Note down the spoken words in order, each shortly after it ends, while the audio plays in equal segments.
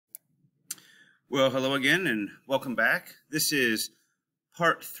Well, hello again and welcome back. This is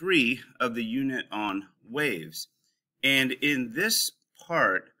part 3 of the unit on waves. And in this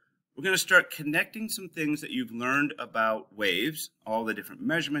part, we're going to start connecting some things that you've learned about waves, all the different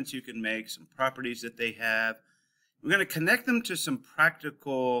measurements you can make, some properties that they have. We're going to connect them to some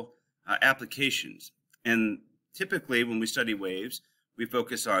practical applications. And typically when we study waves, we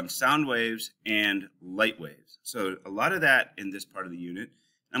focus on sound waves and light waves. So a lot of that in this part of the unit.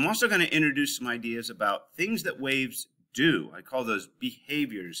 I'm also going to introduce some ideas about things that waves do. I call those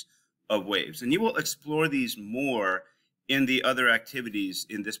behaviors of waves. And you will explore these more in the other activities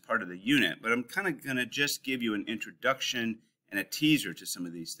in this part of the unit. But I'm kind of going to just give you an introduction and a teaser to some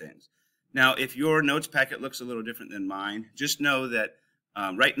of these things. Now, if your notes packet looks a little different than mine, just know that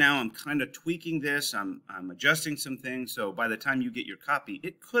right now I'm kind of tweaking this. I'm adjusting some things. So by the time you get your copy,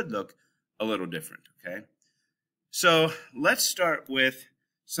 it could look a little different, okay? So let's start with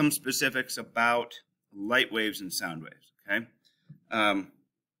some specifics about light waves and sound waves, okay?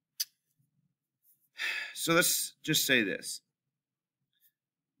 So let's just say this.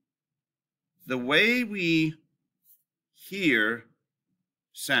 The way we hear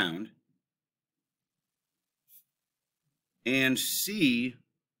sound and see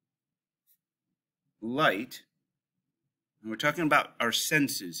light, and we're talking about our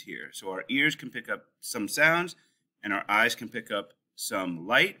senses here. So our ears can pick up some sounds and our eyes can pick up some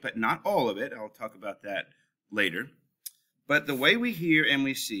light, but not all of it. I'll talk about that later. But the way we hear and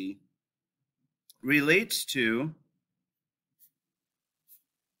we see relates to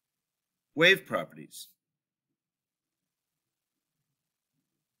wave properties.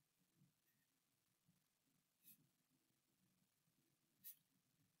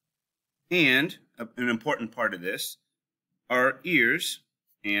 And an important part of this are ears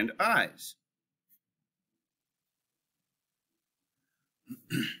and eyes.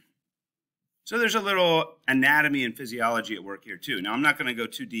 So there's a little anatomy and physiology at work here too. Now I'm not going to go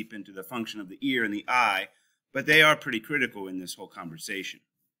too deep into the function of the ear and the eye, but they are pretty critical in this whole conversation.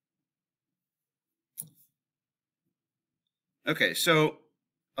 Okay, so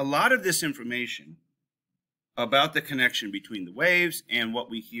a lot of this information about the connection between the waves and what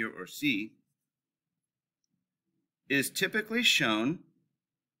we hear or see is typically shown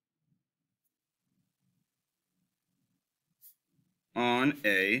on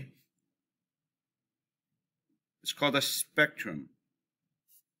it's called a spectrum.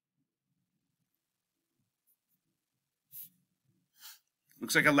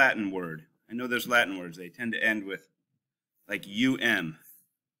 Looks like a Latin word. I know there's Latin words. They tend to end with like UM.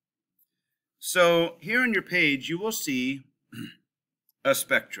 So here on your page, you will see a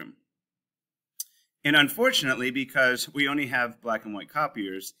spectrum. And unfortunately, because we only have black and white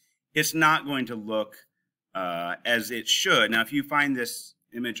copiers, it's not going to look as it should. Now, if you find this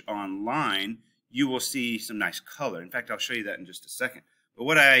image online, you will see some nice color. In fact, I'll show you that in just a second. But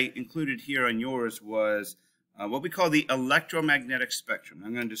what I included here on yours was what we call the electromagnetic spectrum.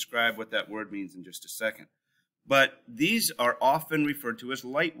 I'm going to describe what that word means in just a second. But these are often referred to as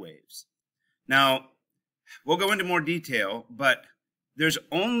light waves. Now, we'll go into more detail, but there's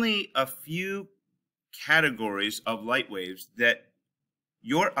only a few categories of light waves that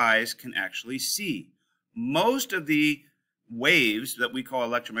your eyes can actually see. Most of the waves that we call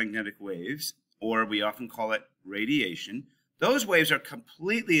electromagnetic waves, or we often call it radiation, those waves are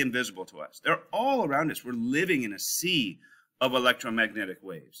completely invisible to us. They're all around us. We're living in a sea of electromagnetic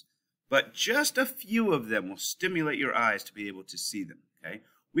waves. But just a few of them will stimulate your eyes to be able to see them, okay?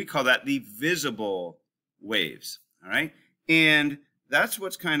 We call that the visible waves, all right? And that's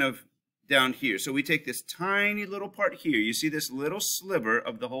what's kind of down here. So we take this tiny little part here. You see this little sliver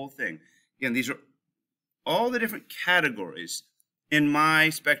of the whole thing. Again, these are all the different categories. In my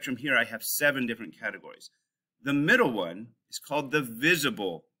spectrum here, I have 7 different categories. The middle one is called the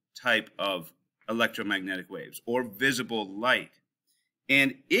visible type of electromagnetic waves, or visible light.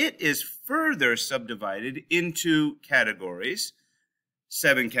 And it is further subdivided into categories,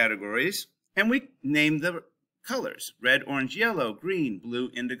 7 categories, and we name the colors: red, orange, yellow, green,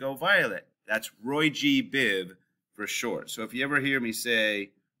 blue, indigo, violet. That's Roy G. Biv for short. So if you ever hear me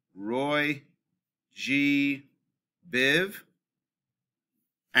say Roy G. Biv,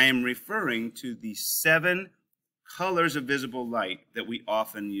 I am referring to the 7 colors of visible light that we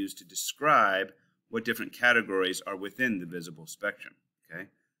often use to describe what different categories are within the visible spectrum, okay?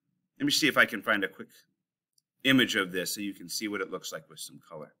 Let me see if I can find a quick image of this so you can see what it looks like with some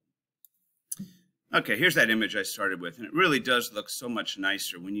color. Okay, here's that image I started with, and it really does look so much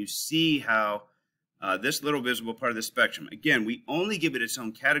nicer when you see how this little visible part of the spectrum, again, we only give it its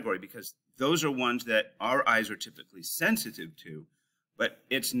own category because those are ones that our eyes are typically sensitive to. but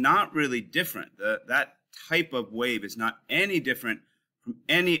it's not really different. That type of wave is not any different from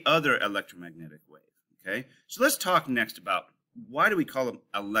any other electromagnetic wave. Okay, so let's talk next about why do we call them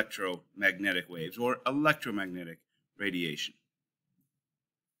electromagnetic waves or electromagnetic radiation.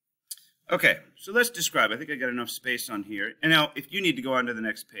 Okay, so let's describe. I think I got enough space on here. And now, if you need to go on to the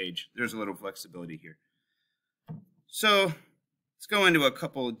next page, there's a little flexibility here. So let's go into a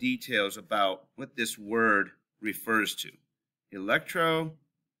couple of details about what this word refers to. Electromagnetic.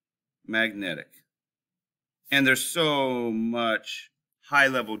 And there's so much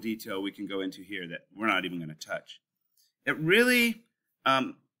high-level detail we can go into here that we're not even going to touch. It really,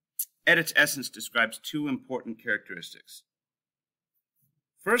 at its essence, describes two important characteristics.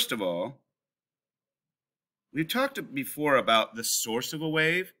 First of all, we've talked before about the source of a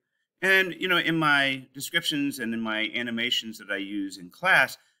wave. And, you know, in my descriptions and in my animations that I use in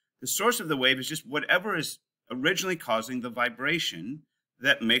class, the source of the wave is just whatever is originally causing the vibration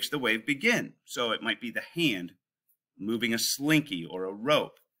that makes the wave begin. So it might be the hand moving a slinky or a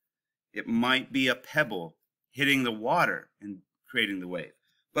rope. It might be a pebble hitting the water and creating the wave.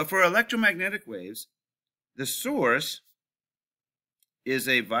 But for electromagnetic waves, the source is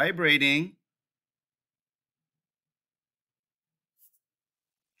a vibrating,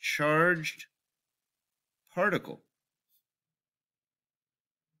 charged particle.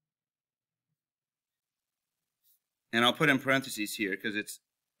 And I'll put in parentheses here because it's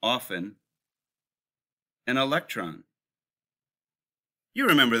often an electron. You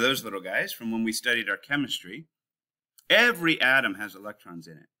remember those little guys from when we studied our chemistry. Every atom has electrons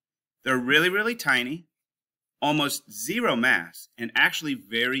in it. They're really, really tiny, almost zero mass, and actually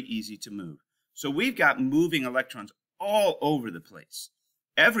very easy to move. So we've got moving electrons all over the place.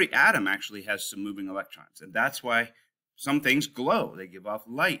 Every atom actually has some moving electrons, and that's why some things glow. They give off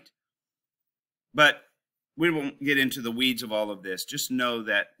light. But we won't get into the weeds of all of this. Just know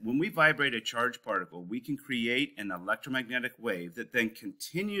that when we vibrate a charged particle, we can create an electromagnetic wave that then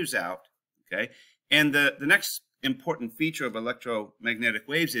continues out, okay? And the next important feature of electromagnetic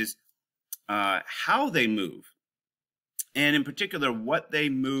waves is how they move, and in particular, what they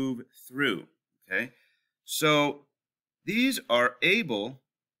move through, okay? So these are able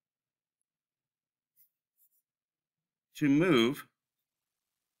to move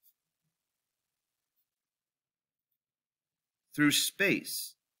through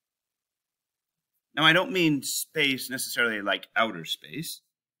space. Now, I don't mean space necessarily like outer space.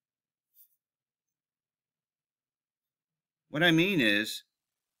 What I mean is,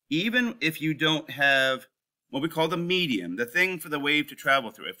 even if you don't have what we call the medium, the thing for the wave to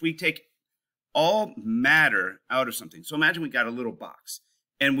travel through, if we take all matter out of something, so imagine we got a little box,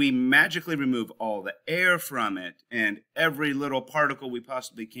 and we magically remove all the air from it and every little particle we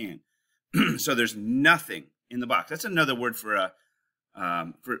possibly can. So there's nothing in the box. That's another word for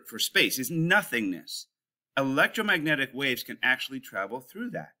space, is nothingness. Electromagnetic waves can actually travel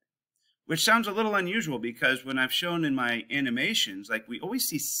through that, which sounds a little unusual because when I've shown in my animations, like we always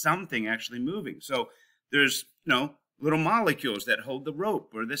see something actually moving. So there's, you know, little molecules that hold the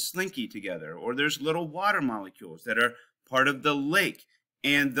rope or the slinky together, or there's little water molecules that are part of the lake.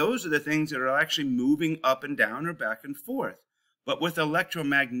 And those are the things that are actually moving up and down or back and forth. But with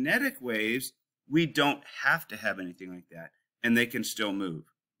electromagnetic waves, we don't have to have anything like that, and they can still move,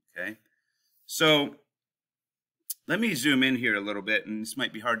 okay? So let me zoom in here a little bit, and this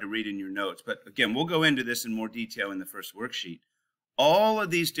might be hard to read in your notes, but again, we'll go into this in more detail in the first worksheet. All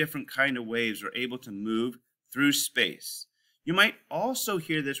of these different kind of waves are able to move through space. You might also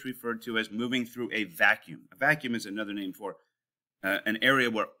hear this referred to as moving through a vacuum. A vacuum is another name for an area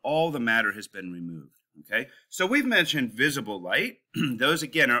where all the matter has been removed, okay? So we've mentioned visible light. Those,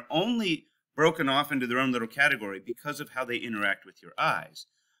 again, are only broken off into their own little category because of how they interact with your eyes.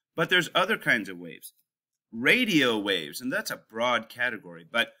 But there's other kinds of waves. Radio waves, and that's a broad category,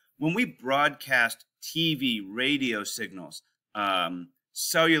 but when we broadcast TV, radio signals,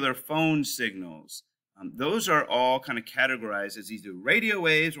 cellular phone signals, those are all kind of categorized as either radio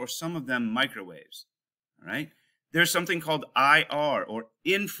waves or some of them microwaves, all right? There's something called IR or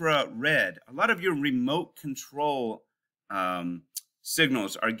infrared. A lot of your remote control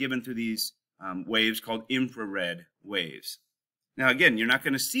signals are given through these waves called infrared waves. Now, again, you're not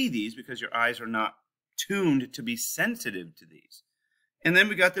going to see these because your eyes are not tuned to be sensitive to these. And then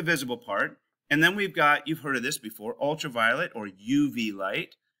we got the visible part. And then we've got, you've heard of this before, ultraviolet or UV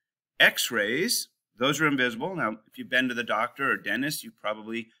light. X-rays, those are invisible. Now, if you've been to the doctor or dentist, you've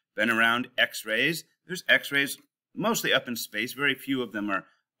probably been around X-rays. There's X-rays mostly up in space. Very few of them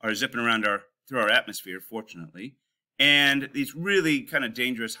are zipping around through our atmosphere, fortunately. and these really kind of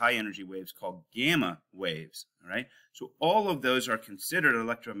dangerous high energy waves called gamma waves. All right. So all of those are considered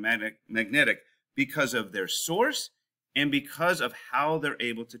electromagnetic because of their source and because of how they're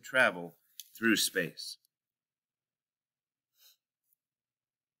able to travel through space.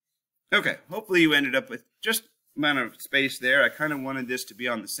 Okay, hopefully you ended up with just amount of space there. I kind of wanted this to be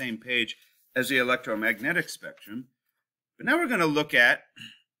on the same page as the electromagnetic spectrum. But now we're going to look at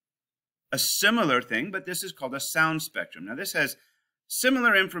a similar thing, but this is called a sound spectrum. Now this has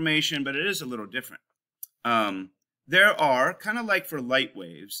similar information, but it is a little different. There are, kind of like for light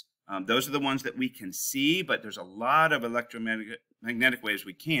waves, those are the ones that we can see, but there's a lot of electromagnetic waves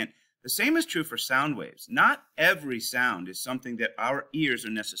we can't. The same is true for sound waves. Not every sound is something that our ears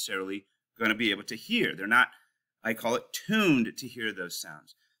are necessarily going to be able to hear. They're not, I call it, tuned to hear those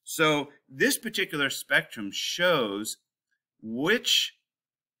sounds. So this particular spectrum shows which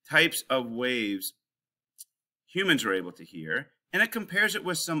types of waves humans are able to hear, and it compares it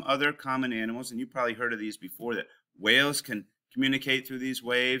with some other common animals, and you've probably heard of these before, that whales can communicate through these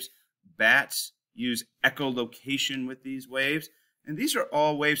waves, bats use echolocation with these waves, and these are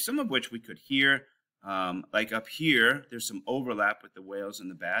all waves, some of which we could hear. Like up here, there's some overlap with the whales and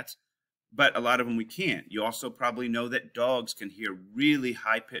the bats, but a lot of them we can't. You also probably know that dogs can hear really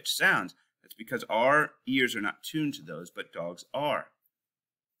high-pitched sounds. That's because our ears are not tuned to those, but dogs are.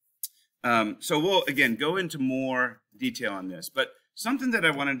 So we'll, again, go into more detail on this, but something that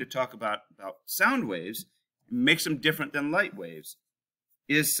I wanted to talk about sound waves, makes them different than light waves,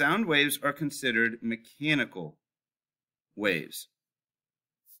 is sound waves are considered mechanical waves.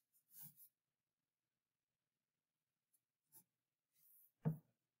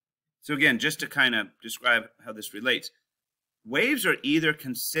 So again, just to kind of describe how this relates, waves are either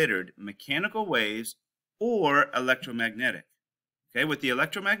considered mechanical waves or electromagnetic. Okay, with the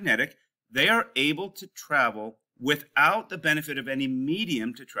electromagnetic, they are able to travel without the benefit of any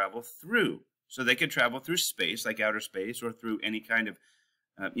medium to travel through. So they could travel through space, like outer space, or through any kind of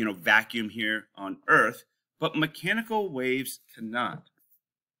vacuum here on Earth, but mechanical waves cannot.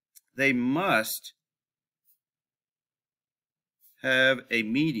 They must have a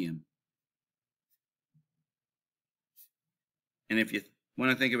medium. And if you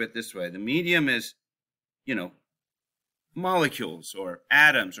want to think of it this way, the medium is, molecules or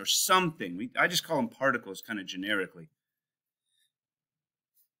atoms or something. I just call them particles kind of generically.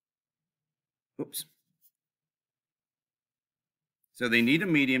 Oops. So they need a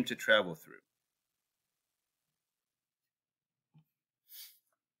medium to travel through.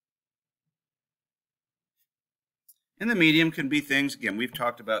 And the medium can be things, again, we've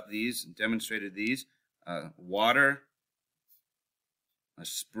talked about these and demonstrated these. Water, a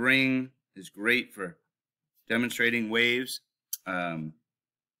spring is great for demonstrating waves, a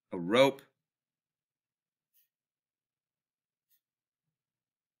rope,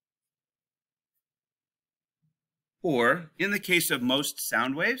 or in the case of most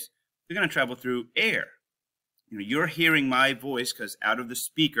sound waves, they're going to travel through air. You're hearing my voice because out of the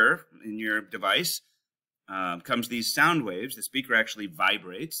speaker in your device comes these sound waves. The speaker actually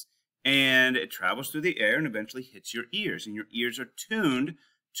vibrates, and it travels through the air and eventually hits your ears, and your ears are tuned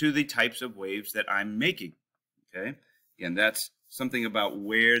to the types of waves that I'm making. Okay, again, that's something about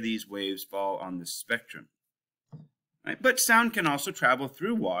where these waves fall on the spectrum. Right? But sound can also travel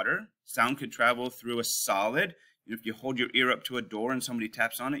through water. Sound could travel through a solid. If you hold your ear up to a door and somebody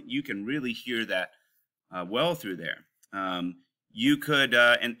taps on it, you can really hear that well through there. You could,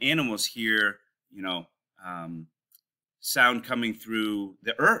 and animals hear, sound coming through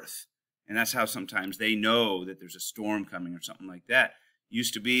the earth. And that's how sometimes they know that there's a storm coming or something like that.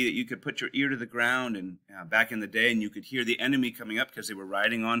 Used to be that you could put your ear to the ground and back in the day, and you could hear the enemy coming up because they were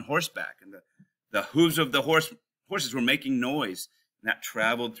riding on horseback, and the hooves of the horses were making noise, and that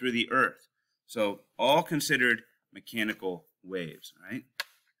traveled through the earth. So all considered mechanical waves, right?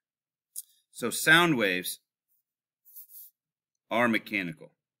 So sound waves are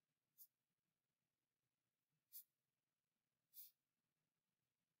mechanical.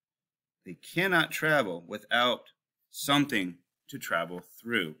 They cannot travel without something to travel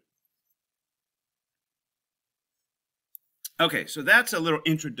through. Okay, so that's a little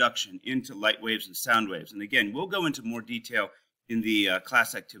introduction into light waves and sound waves. And again, we'll go into more detail in the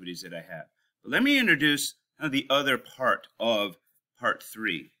class activities that I have. But let me introduce the other part of part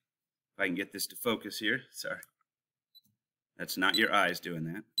 3. If I can get this to focus here. Sorry. That's not your eyes doing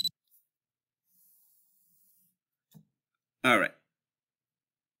that. All right.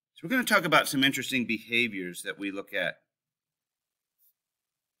 So we're going to talk about some interesting behaviors that we look at.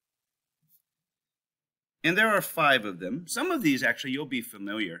 And there are 5 of them. Some of these actually you'll be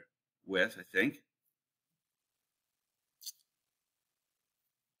familiar with, I think.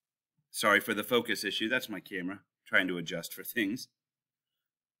 Sorry for the focus issue. That's my camera trying to adjust for things.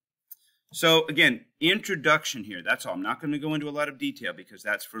 So again, introduction here. That's all. I'm not going to go into a lot of detail because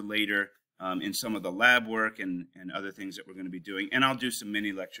that's for later in some of the lab work and other things that we're going to be doing. And I'll do some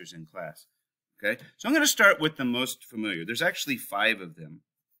mini lectures in class. Okay, so I'm going to start with the most familiar. There's actually 5 of them.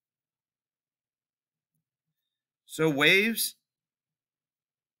 So waves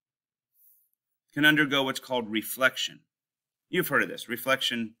can undergo what's called reflection. You've heard of this,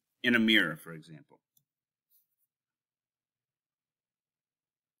 reflection in a mirror, for example.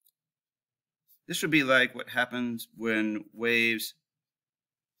 This would be like what happens when waves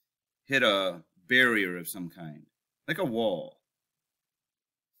hit a barrier of some kind, like a wall.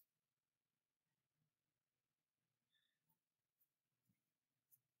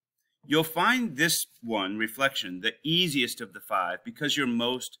 You'll find this one, reflection, the easiest of the 5 because you're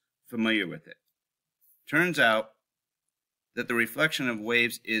most familiar with it. Turns out that the reflection of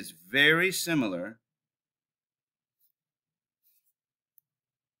waves is very similar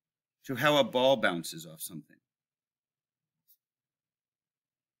to how a ball bounces off something.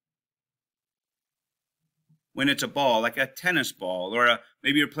 When it's a ball, like a tennis ball, or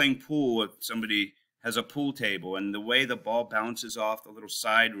maybe you're playing pool with somebody has a pool table, and the way the ball bounces off the little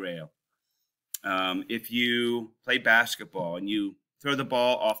side rail. If you play basketball and you throw the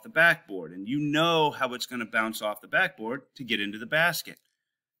ball off the backboard, and you know how it's going to bounce off the backboard to get into the basket,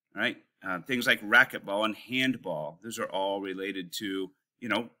 right? Things like racquetball and handball, those are all related to, you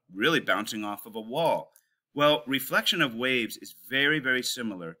know, really bouncing off of a wall. Well, reflection of waves is very, very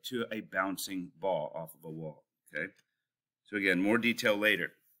similar to a bouncing ball off of a wall, okay? So again, more detail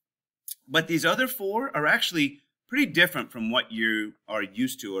later. But these other 4 are actually pretty different from what you are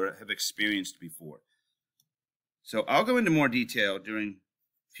used to or have experienced before. So I'll go into more detail during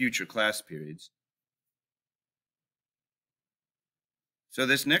future class periods. So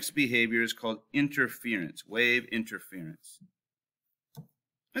this next behavior is called interference, wave interference.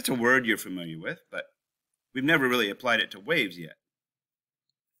 That's a word you're familiar with, but we've never really applied it to waves yet.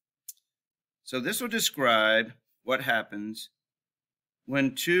 So this will describe what happens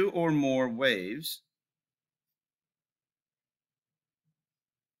when 2 or more waves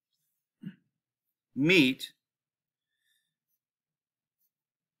meet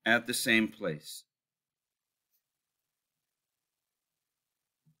at the same place.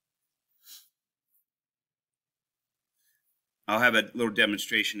 I'll have a little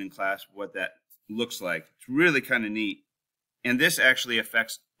demonstration in class of what that looks like. It's really kind of neat. And this actually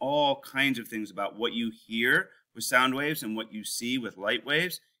affects all kinds of things about what you hear with sound waves and what you see with light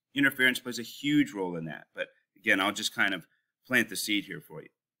waves. Interference plays a huge role in that. But again, I'll just kind of plant the seed here for you.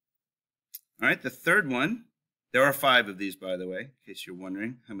 All right, the third one, there are 5 of these, by the way, in case you're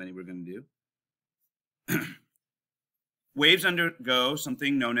wondering how many we're going to do. Waves undergo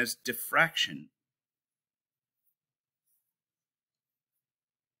something known as diffraction.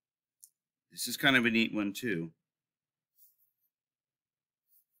 This is kind of a neat one, too.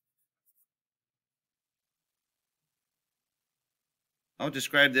 I'll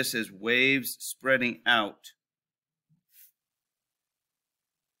describe this as waves spreading out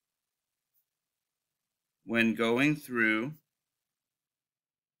when going through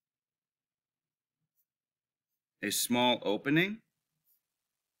a small opening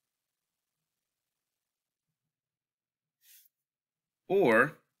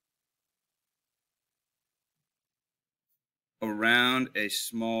or around a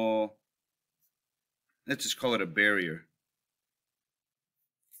small, let's just call it a barrier.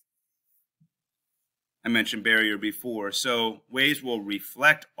 I mentioned barrier before, so waves will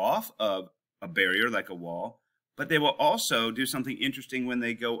reflect off of a barrier like a wall, but they will also do something interesting when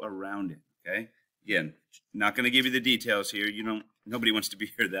they go around it, okay? Again, not going to give you the details here. Nobody wants to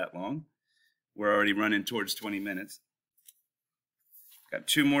be here that long. We're already running towards 20 minutes. Got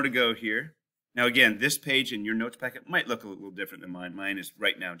 2 more to go here. Now again, this page in your notes packet might look a little different than mine. Mine is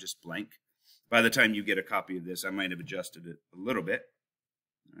right now just blank. By the time you get a copy of this, I might have adjusted it a little bit.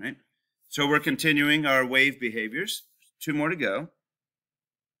 All right. So we're continuing our wave behaviors. 2 more to go.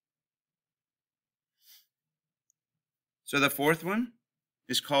 So the 4th one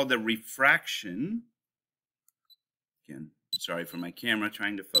is called the refraction. Again, sorry for my camera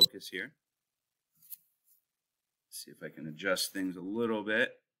trying to focus here. Let's see if I can adjust things a little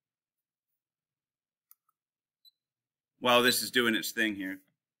bit while this is doing its thing here.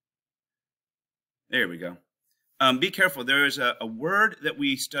 There we go. Be careful. There is a word that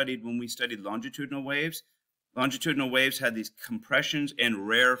we studied when we studied longitudinal waves. Longitudinal waves had these compressions and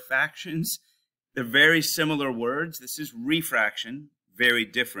rarefactions. They're very similar words. This is refraction, very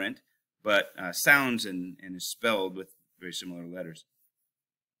different, but sounds and is spelled with very similar letters.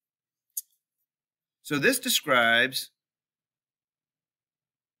 So this describes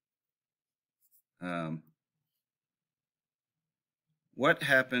what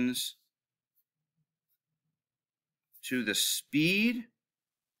happens to the speed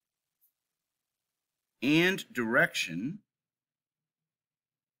and direction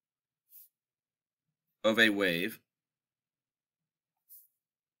of a wave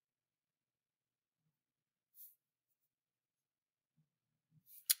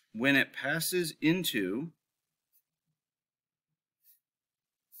when it passes into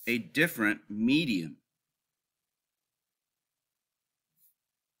a different medium.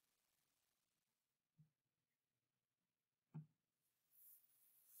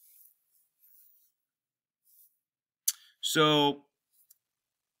 So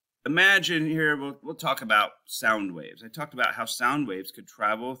imagine here, we'll talk about sound waves. I talked about how sound waves could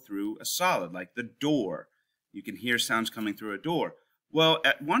travel through a solid, like the door. You can hear sounds coming through a door. Well,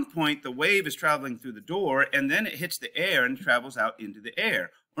 at one point, the wave is traveling through the door, and then it hits the air and travels out into the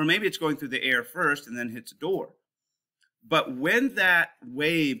air. Or maybe it's going through the air first and then hits a door. But when that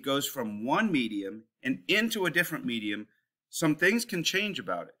wave goes from one medium and into a different medium, some things can change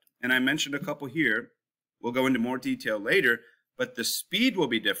about it. And I mentioned a couple here. We'll go into more detail later, but the speed will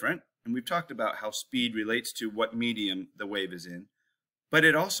be different. And we've talked about how speed relates to what medium the wave is in. But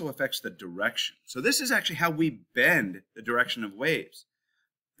it also affects the direction. So this is actually how we bend the direction of waves.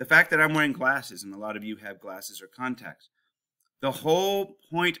 The fact that I'm wearing glasses, and a lot of you have glasses or contacts, the whole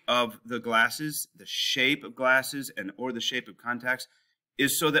point of the glasses, the shape of glasses or the shape of contacts,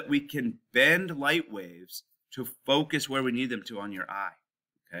 is so that we can bend light waves to focus where we need them to on your eye.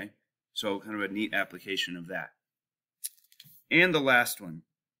 Okay? So kind of a neat application of that. And the last one.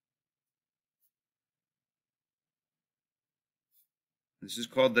 This is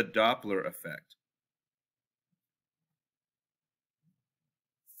called the Doppler effect.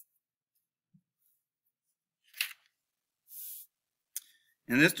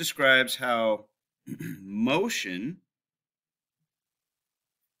 And this describes how motion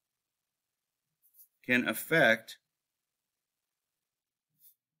can affect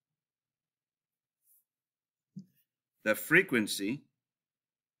the frequency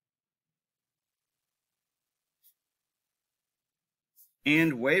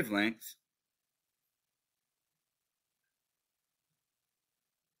and wavelength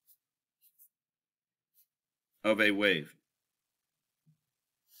of a wave.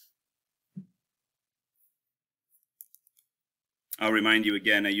 I'll remind you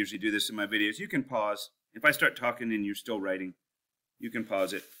again, I usually do this in my videos. You can pause. If I start talking and you're still writing, you can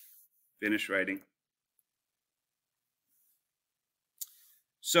pause it, finish writing.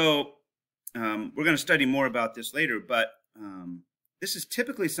 So we're going to study more about this later, but this is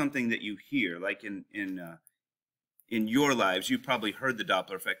typically something that you hear, like in your lives. You've probably heard the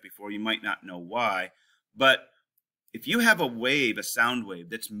Doppler effect before. You might not know why, but if you have a wave, a sound wave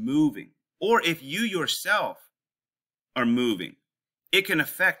that's moving, or if you yourself are moving, it can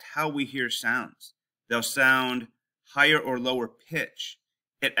affect how we hear sounds. They'll sound higher or lower pitch.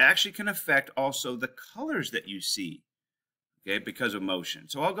 It actually can affect also the colors that you see, okay, because of motion.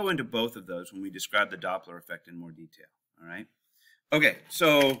 So I'll go into both of those when we describe the Doppler effect in more detail, all right? Okay,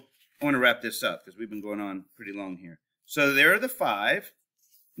 so I want to wrap this up because we've been going on pretty long here. So there are the 5.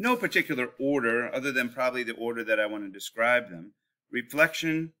 No particular order other than probably the order that I want to describe them.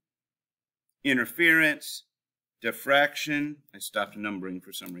 Reflection, interference, diffraction. I stopped numbering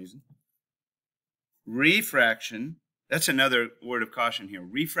for some reason. Refraction. That's another word of caution here.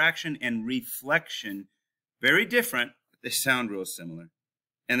 Refraction and reflection, very different, but they sound real similar.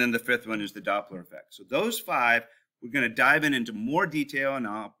 And then the 5th one is the Doppler effect. So those 5, we're going to dive into more detail, and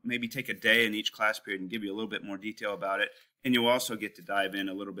I'll maybe take a day in each class period and give you a little bit more detail about it. And you'll also get to dive in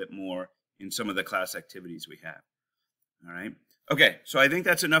a little bit more in some of the class activities we have. All right. Okay, so I think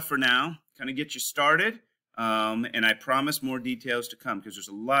that's enough for now. Kind of get you started. And I promise more details to come because there's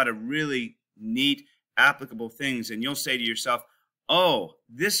a lot of really neat, applicable things. And you'll say to yourself, oh,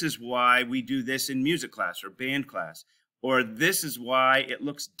 this is why we do this in music class or band class. Or this is why it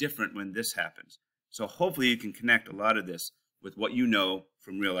looks different when this happens. So hopefully you can connect a lot of this with what you know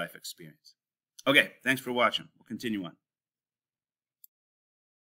from real life experience. Okay, thanks for watching. We'll continue on.